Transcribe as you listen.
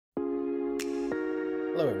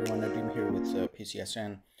Hello everyone, Nadeem here with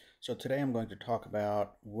PCSN. So today I'm going to talk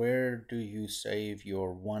about where do you save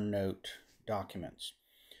your OneNote documents.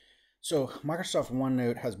 So Microsoft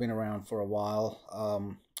OneNote has been around for a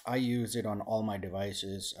while. I use it on all my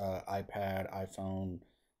devices, iPad, iPhone,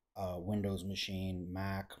 Windows machine,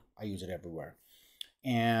 Mac. I use it everywhere.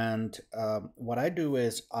 And what I do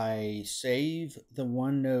is I save the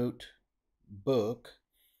OneNote book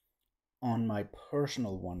on my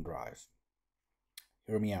personal OneDrive.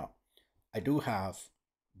 Hear me out. I do have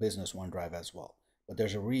business OneDrive as well, but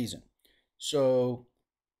there's a reason. So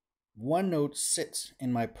OneNote sits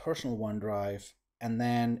in my personal OneDrive, and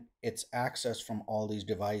then it's accessed from all these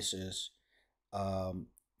devices.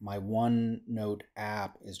 My OneNote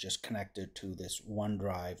app is just connected to this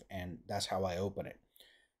OneDrive, and that's how I open it.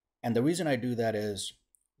 And the reason I do that is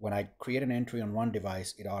when I create an entry on one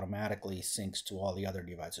device, it automatically syncs to all the other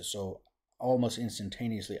devices. So almost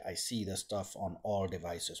instantaneously, I see the stuff on all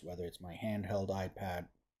devices, whether it's my handheld, iPad,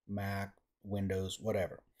 Mac, Windows,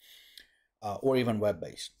 whatever, or even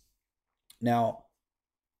web-based. Now,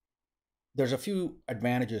 there's a few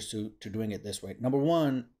advantages to doing it this way. Number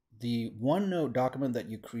one, the OneNote document that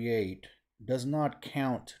you create does not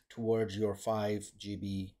count towards your 5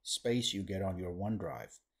 GB space you get on your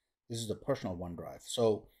OneDrive. This is the personal OneDrive.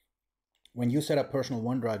 So when you set up personal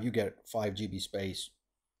OneDrive, you get 5 GB space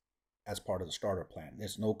as part of the starter plan.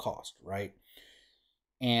 There's no cost, right?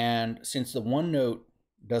 And since the OneNote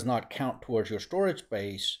does not count towards your storage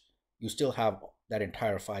space, you still have that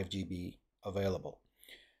entire 5 GB available.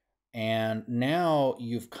 And now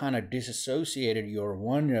you've kind of disassociated your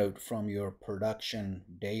OneNote from your production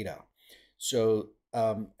data. So,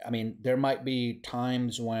 I mean, there might be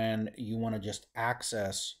times when you want to just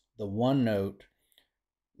access the OneNote.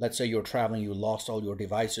 Let's say you're traveling, you lost all your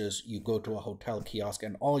devices, you go to a hotel kiosk,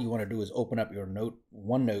 and all you want to do is open up your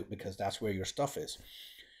OneNote because that's where your stuff is.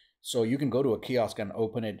 So you can go to a kiosk and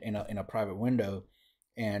open it in a private window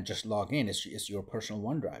and just log in. It's your personal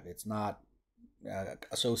OneDrive. It's not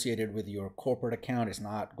associated with your corporate account. It's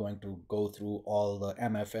not going to go through all the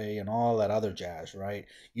MFA and all that other jazz, right?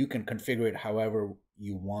 You can configure it however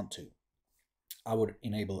you want to. I would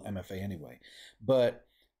enable MFA anyway. But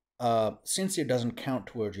since it doesn't count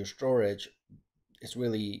towards your storage, it's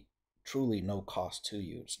really truly no cost to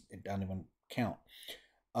you. It doesn't even count.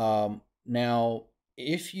 Now,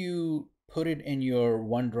 if you put it in your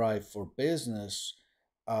OneDrive for business,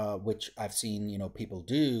 which I've seen people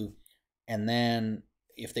do, and then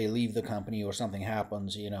if they leave the company or something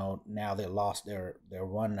happens, now they lost their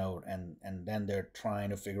OneNote, and then they're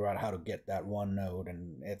trying to figure out how to get that OneNote,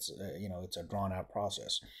 and it's it's a drawn out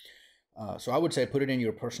process. So I would say put it in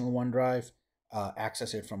your personal OneDrive,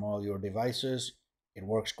 access it from all your devices. It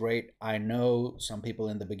works great. I know some people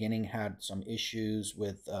in the beginning had some issues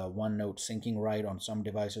with OneNote syncing right on some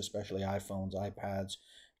devices, especially iPhones, iPads.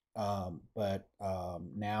 But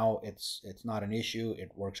now it's not an issue.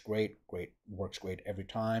 It works great, works great every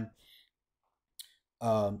time.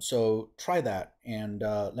 So try that and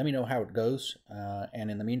let me know how it goes.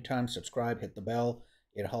 And in the meantime, subscribe, hit the bell.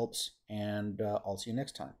 It helps, and I'll see you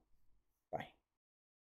next time.